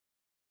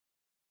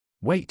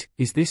Wait,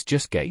 is this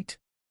just Gate?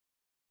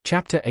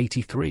 Chapter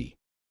 83.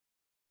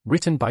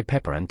 Written by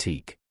Pepper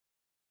Antique.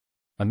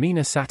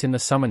 Amina sat in the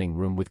summoning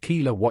room with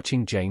Keela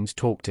watching James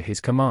talk to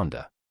his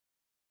commander.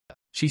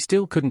 She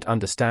still couldn't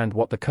understand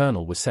what the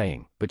colonel was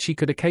saying, but she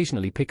could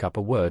occasionally pick up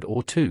a word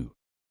or two.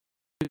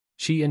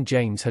 She and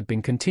James had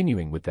been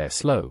continuing with their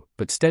slow,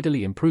 but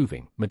steadily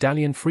improving,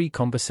 medallion-free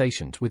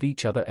conversations with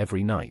each other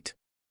every night.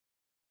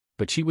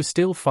 But she was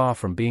still far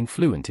from being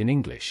fluent in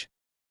English.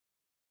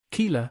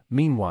 Keela,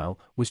 meanwhile,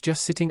 was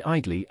just sitting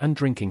idly and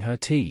drinking her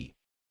tea.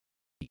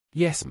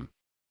 "Yes, m'm,"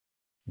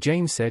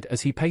 James said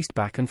as he paced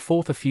back and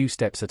forth a few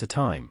steps at a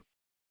time.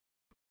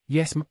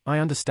 "Yes, m'm, I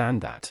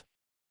understand that."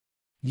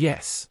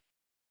 "Yes."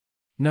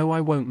 "No, I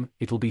won't, m'm,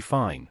 it'll be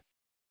fine."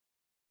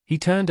 He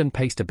turned and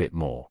paced a bit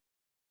more.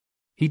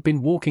 He'd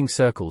been walking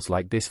circles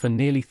like this for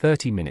nearly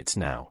 30 minutes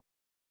now.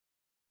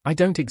 "I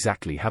don't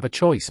exactly have a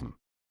choice, m'm."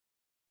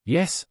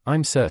 "Yes,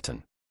 I'm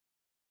certain."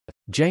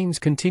 James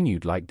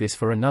continued like this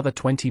for another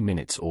 20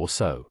 minutes or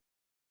so.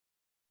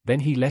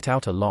 Then he let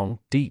out a long,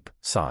 deep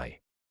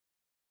sigh.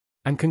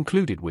 And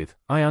concluded with,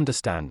 "I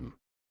understand, m'm.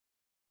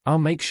 I'll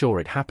make sure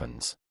it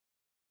happens."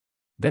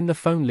 Then the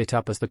phone lit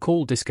up as the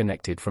call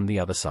disconnected from the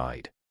other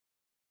side.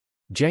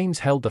 James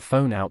held the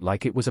phone out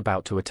like it was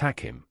about to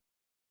attack him.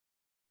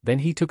 Then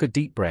he took a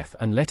deep breath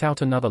and let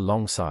out another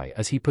long sigh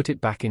as he put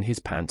it back in his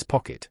pants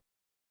pocket.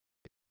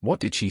 "What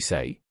did she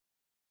say?"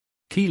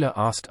 Keela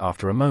asked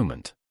after a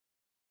moment.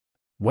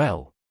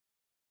 "Well,"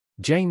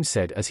 James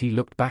said as he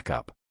looked back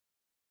up,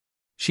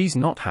 "she's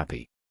not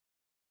happy.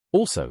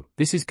 Also,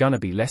 this is gonna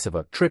be less of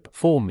a trip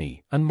for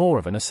me and more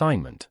of an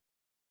assignment."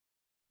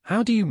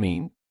 "How do you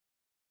mean?"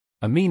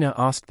 Amina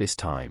asked this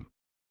time.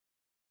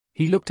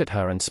 He looked at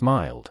her and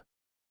smiled.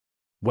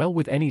 "Well,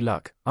 with any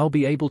luck, I'll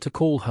be able to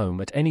call home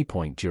at any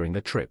point during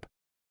the trip."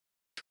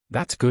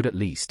 "That's good at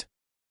least."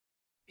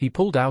 He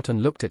pulled out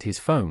and looked at his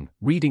phone,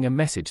 reading a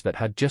message that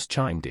had just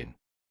chimed in.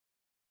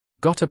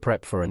 "Gotta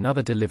prep for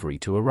another delivery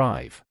to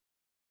arrive.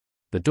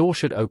 The door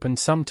should open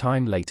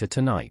sometime later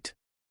tonight,"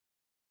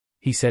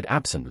 he said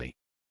absently.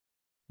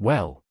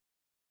 "Well,"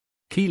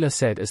 Keela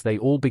said as they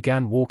all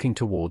began walking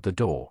toward the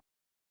door,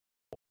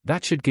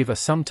 "that should give us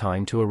some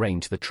time to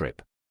arrange the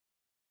trip."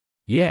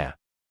 "Yeah,"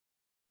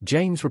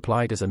 James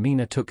replied as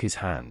Amina took his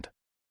hand.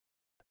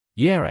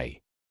 "Yeah, eh?"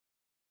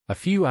 A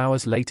few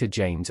hours later,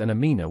 James and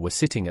Amina were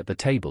sitting at the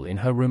table in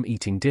her room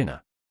eating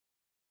dinner.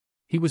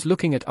 He was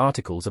looking at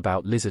articles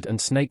about lizard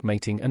and snake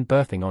mating and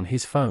birthing on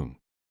his phone.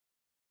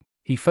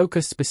 He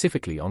focused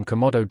specifically on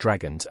Komodo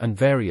dragons and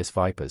various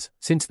vipers,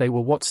 since they were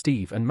what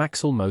Steve and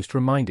Maxwell most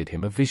reminded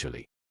him of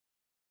visually.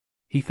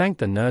 He thanked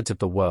the nerds of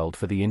the world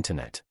for the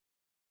internet.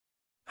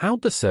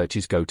 "How'd the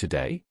searches go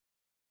today?"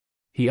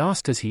 he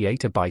asked as he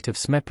ate a bite of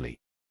Smepley.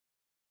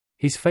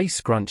 His face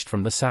scrunched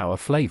from the sour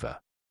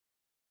flavor.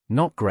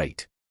 "Not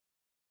great,"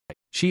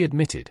 she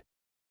admitted.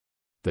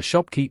 "The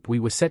shopkeep we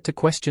were set to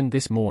question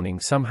this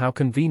morning somehow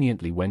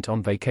conveniently went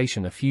on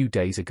vacation a few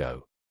days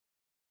ago.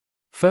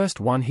 First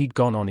one he'd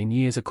gone on in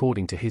years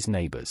according to his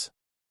neighbors."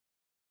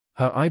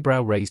 Her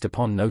eyebrow raised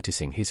upon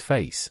noticing his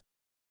face.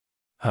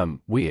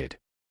 Weird,"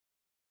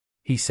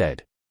 he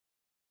said.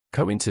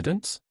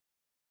 "Coincidence?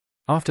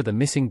 After the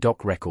missing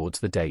dock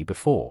records the day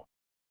before.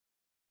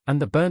 And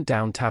the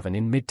burnt-down tavern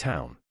in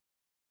Midtown.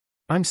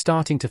 I'm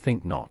starting to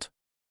think not,"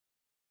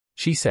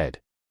 she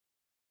said.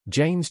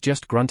 James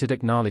just grunted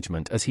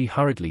acknowledgement as he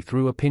hurriedly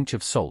threw a pinch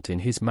of salt in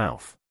his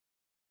mouth.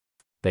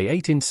 They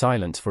ate in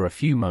silence for a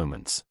few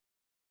moments.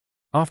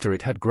 After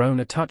it had grown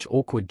a touch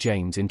awkward,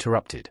 James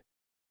interrupted.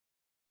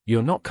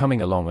 "You're not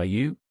coming along, are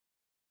you?"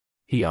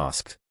 he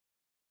asked.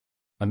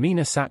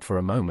 Amina sat for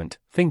a moment,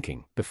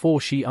 thinking, before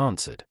she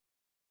answered.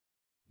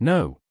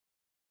 "No,"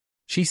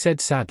 she said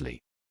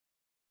sadly.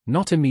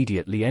 "Not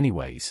immediately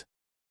anyways.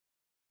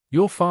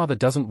 Your father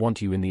doesn't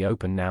want you in the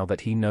open now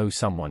that he knows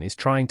someone is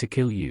trying to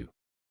kill you."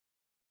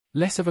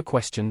 Less of a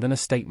question than a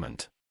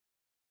statement.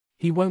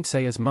 "He won't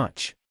say as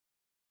much."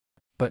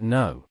 "But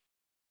no,"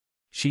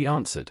 she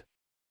answered.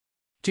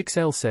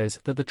 "Jixelle says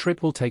that the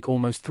trip will take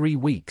almost 3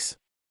 weeks,"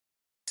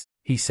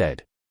 he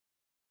said.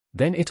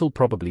 "Then it'll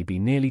probably be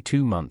nearly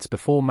 2 months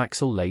before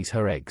Maxwell lays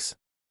her eggs."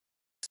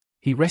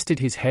 He rested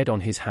his head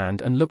on his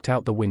hand and looked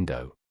out the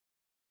window.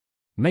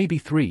 "Maybe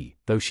 3,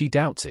 though she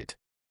doubts it.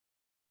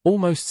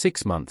 Almost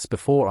 6 months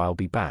before I'll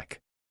be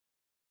back."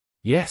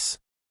 "Yes,"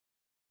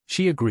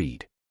 she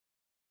agreed.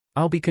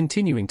 "I'll be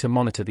continuing to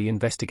monitor the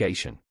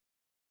investigation.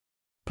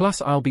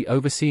 Plus I'll be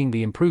overseeing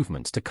the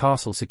improvements to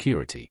castle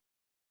security."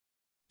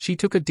 She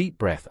took a deep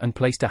breath and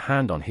placed a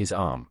hand on his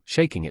arm,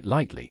 shaking it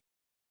lightly.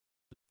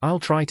 "I'll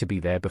try to be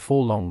there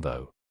before long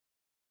though."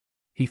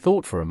 He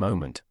thought for a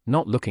moment,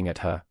 not looking at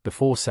her,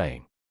 before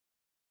saying,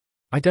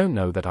 "I don't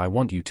know that I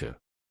want you to."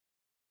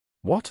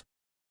 "What?"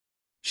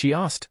 she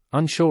asked,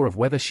 unsure of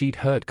whether she'd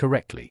heard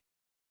correctly.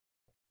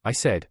 "I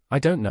said, I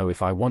don't know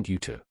if I want you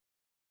to."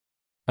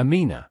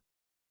 "Amina,"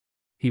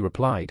 he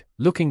replied,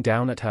 looking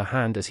down at her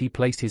hand as he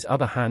placed his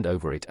other hand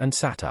over it and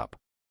sat up.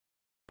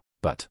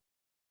 "But,"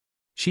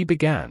 she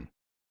began.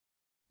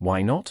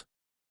 "Why not?"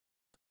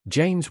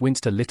 James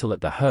winced a little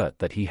at the hurt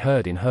that he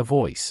heard in her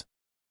voice.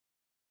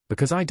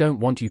 Because I don't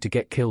want you to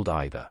get killed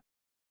either,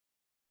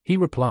 he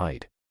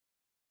replied.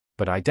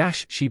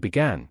 But she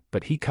began,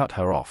 but he cut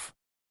her off.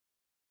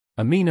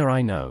 Amina,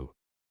 I know,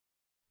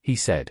 he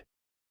said.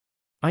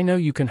 I know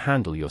you can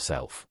handle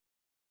yourself.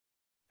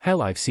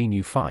 Hell, I've seen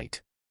you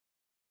fight.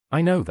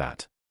 I know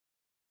that.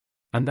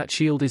 And that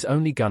shield is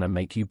only gonna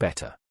make you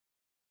better.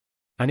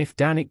 And if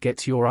Danik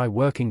gets your eye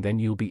working, then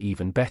you'll be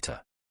even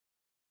better.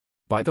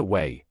 By the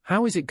way,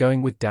 how is it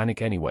going with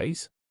Danik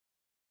anyways?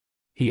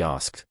 He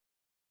asked.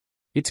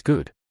 It's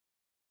good,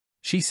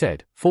 she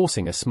said,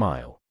 forcing a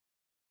smile.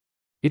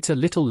 It's a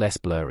little less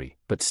blurry,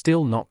 but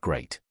still not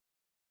great.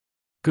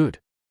 Good,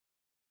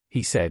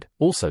 he said,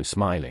 also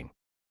smiling.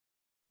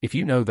 If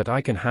you know that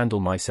I can handle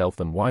myself,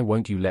 then why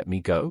won't you let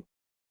me go?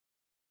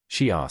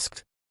 She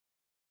asked.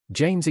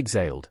 James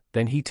exhaled,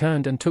 then he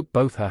turned and took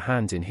both her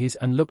hands in his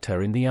and looked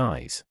her in the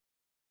eyes.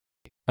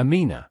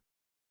 Amina,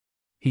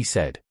 he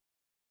said.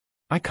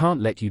 I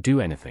can't let you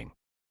do anything.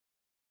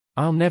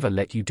 I'll never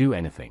let you do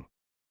anything.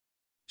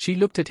 She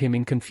looked at him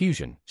in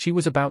confusion. She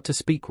was about to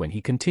speak when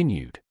he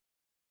continued.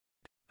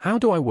 How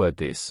do I word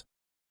this?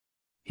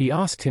 He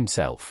asked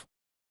himself.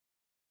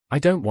 I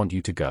don't want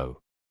you to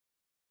go,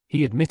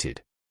 he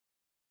admitted.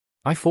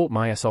 I fought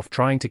my ass off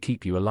trying to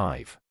keep you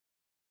alive.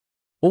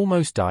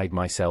 Almost died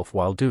myself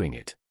while doing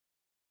it.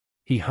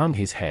 He hung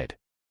his head.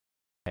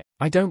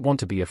 I don't want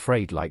to be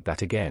afraid like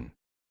that again.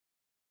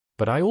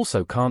 But I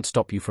also can't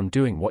stop you from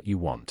doing what you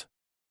want.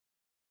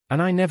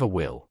 And I never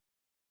will.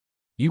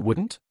 You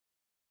wouldn't?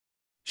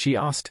 She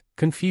asked,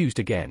 confused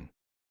again.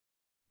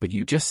 But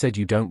you just said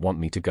you don't want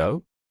me to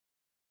go?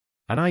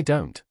 And I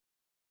don't.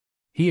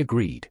 He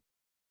agreed.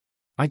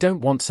 I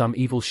don't want some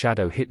evil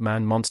shadow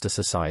hitman monster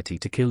society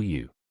to kill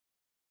you.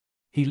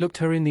 He looked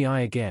her in the eye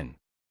again.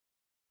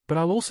 But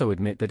I'll also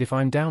admit that if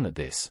I'm down at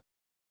this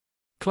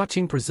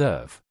clutching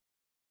preserve,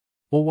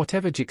 or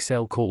whatever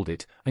Jixelle called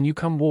it, and you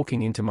come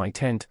walking into my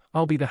tent,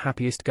 I'll be the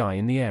happiest guy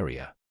in the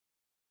area.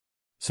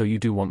 So you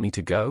do want me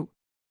to go?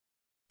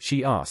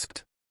 She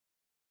asked.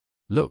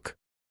 Look,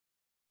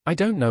 I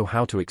don't know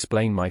how to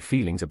explain my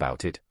feelings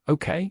about it,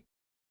 okay?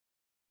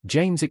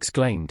 James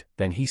exclaimed,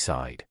 then he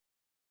sighed.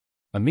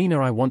 Amina,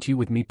 I want you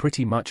with me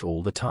pretty much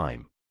all the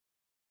time.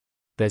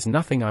 There's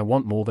nothing I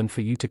want more than for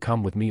you to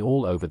come with me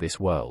all over this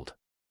world.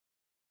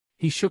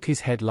 He shook his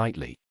head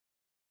lightly.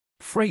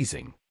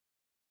 Phrasing.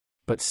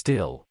 But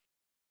still.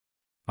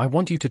 I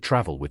want you to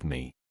travel with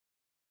me.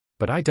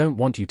 But I don't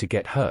want you to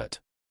get hurt.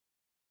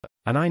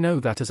 And I know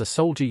that as a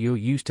soldier you're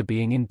used to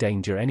being in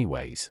danger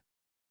anyways.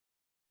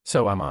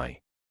 So am I.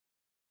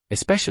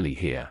 Especially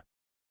here.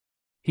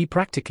 He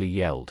practically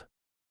yelled.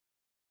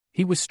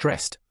 He was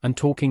stressed, and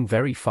talking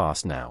very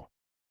fast now.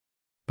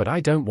 But I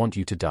don't want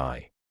you to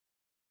die.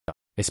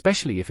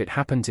 Especially if it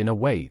happens in a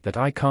way that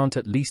I can't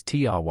at least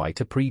try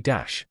to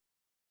pre-dash.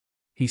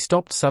 He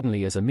stopped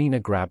suddenly as Amina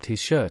grabbed his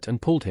shirt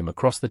and pulled him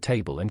across the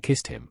table and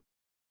kissed him.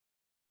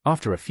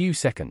 After a few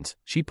seconds,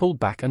 she pulled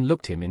back and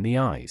looked him in the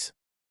eyes.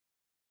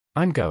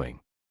 I'm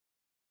going,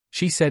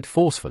 she said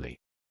forcefully.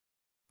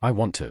 I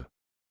want to.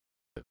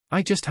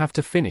 I just have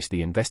to finish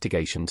the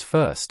investigations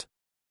first.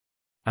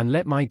 And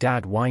let my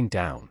dad wind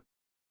down.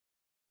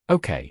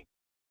 Okay,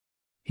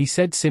 he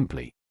said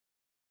simply.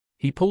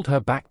 He pulled her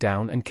back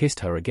down and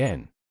kissed her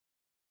again.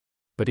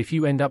 But if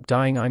you end up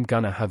dying, I'm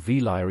gonna have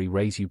Vilari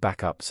raise you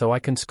back up so I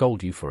can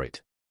scold you for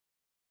it.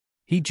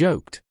 He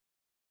joked.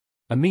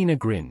 Amina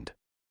grinned.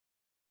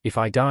 If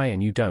I die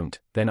and you don't,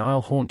 then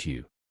I'll haunt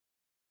you.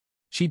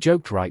 She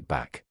joked right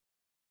back.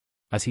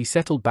 As he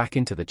settled back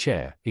into the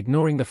chair,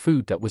 ignoring the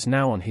food that was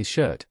now on his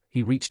shirt,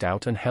 he reached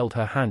out and held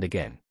her hand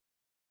again.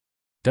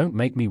 Don't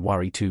make me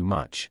worry too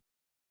much,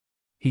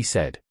 he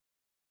said.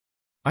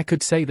 I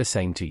could say the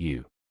same to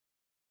you,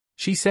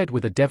 she said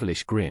with a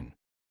devilish grin.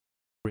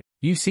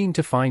 You seem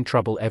to find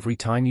trouble every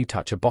time you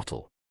touch a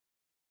bottle,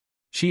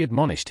 she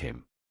admonished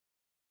him.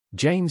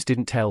 James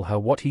didn't tell her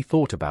what he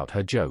thought about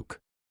her joke.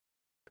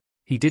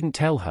 He didn't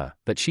tell her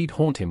that she'd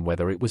haunt him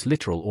whether it was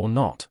literal or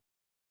not.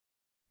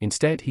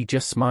 Instead, he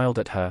just smiled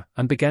at her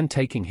and began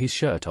taking his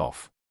shirt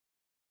off.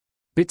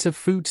 Bits of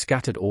food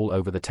scattered all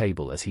over the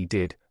table as he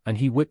did, and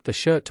he whipped the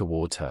shirt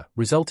towards her,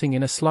 resulting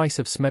in a slice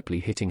of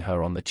smepli hitting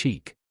her on the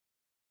cheek.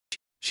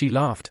 She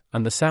laughed,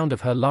 and the sound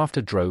of her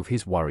laughter drove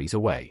his worries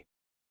away.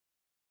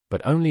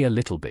 But only a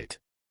little bit.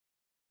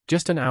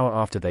 Just an hour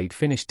after they'd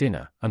finished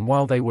dinner, and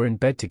while they were in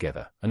bed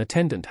together, an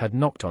attendant had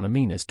knocked on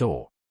Amina's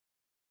door.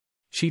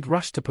 She'd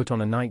rushed to put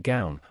on a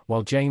nightgown,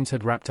 while James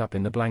had wrapped up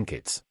in the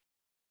blankets.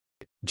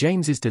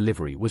 James's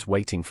delivery was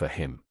waiting for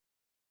him.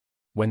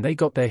 When they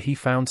got there, he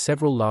found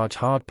several large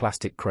hard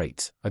plastic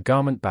crates, a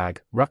garment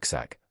bag,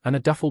 rucksack, and a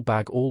duffel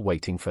bag all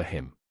waiting for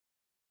him.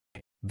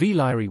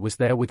 Vilari was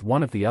there with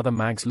one of the other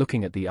mags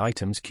looking at the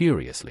items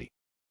curiously.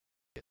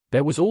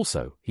 There was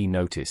also, he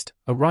noticed,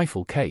 a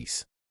rifle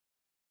case.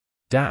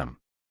 Damn,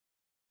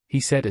 he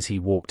said as he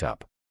walked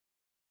up.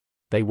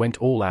 They went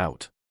all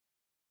out.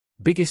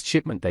 Biggest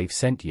shipment they've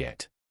sent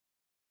yet,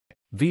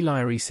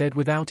 Vilari said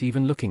without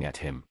even looking at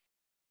him.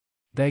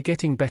 They're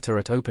getting better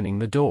at opening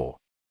the door.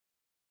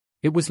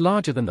 It was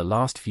larger than the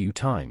last few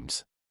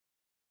times.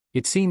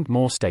 It seemed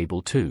more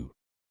stable too.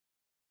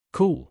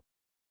 Cool,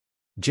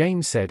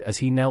 James said as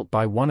he knelt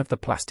by one of the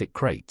plastic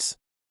crates.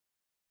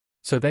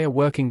 So they are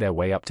working their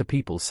way up to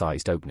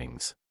people-sized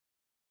openings,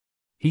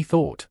 he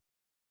thought.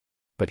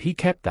 But he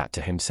kept that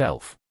to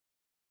himself.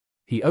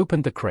 He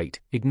opened the crate,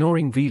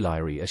 ignoring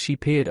Valerie as she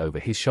peered over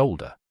his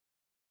shoulder.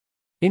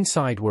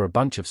 Inside were a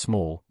bunch of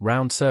small,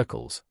 round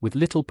circles, with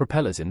little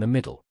propellers in the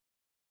middle.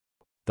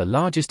 The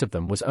largest of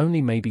them was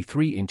only maybe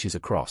 3 inches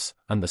across,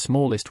 and the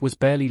smallest was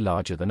barely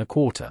larger than a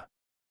quarter.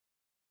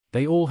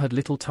 They all had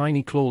little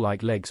tiny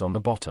claw-like legs on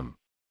the bottom.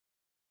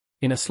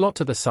 In a slot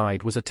to the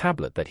side was a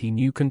tablet that he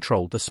knew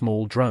controlled the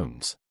small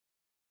drones.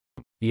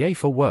 "Yay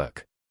for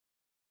work,"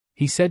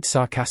 he said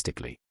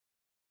sarcastically.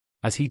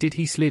 As he did,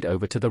 he slid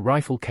over to the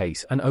rifle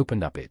case and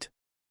opened up it.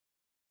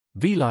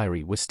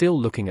 Valerie was still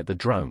looking at the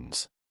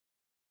drones.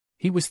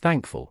 He was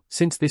thankful,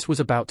 since this was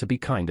about to be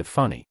kind of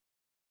funny.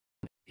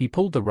 He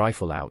pulled the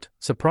rifle out,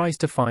 surprised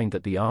to find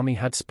that the army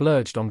had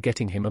splurged on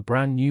getting him a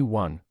brand new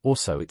one, or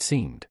so it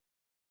seemed.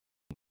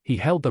 He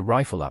held the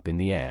rifle up in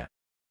the air.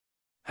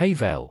 "Hey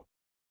Vel,"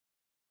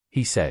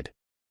 he said.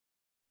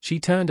 She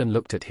turned and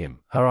looked at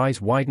him, her eyes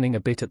widening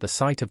a bit at the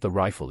sight of the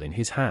rifle in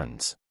his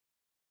hands.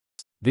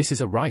 "This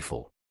is a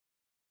rifle,"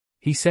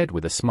 he said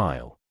with a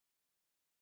smile.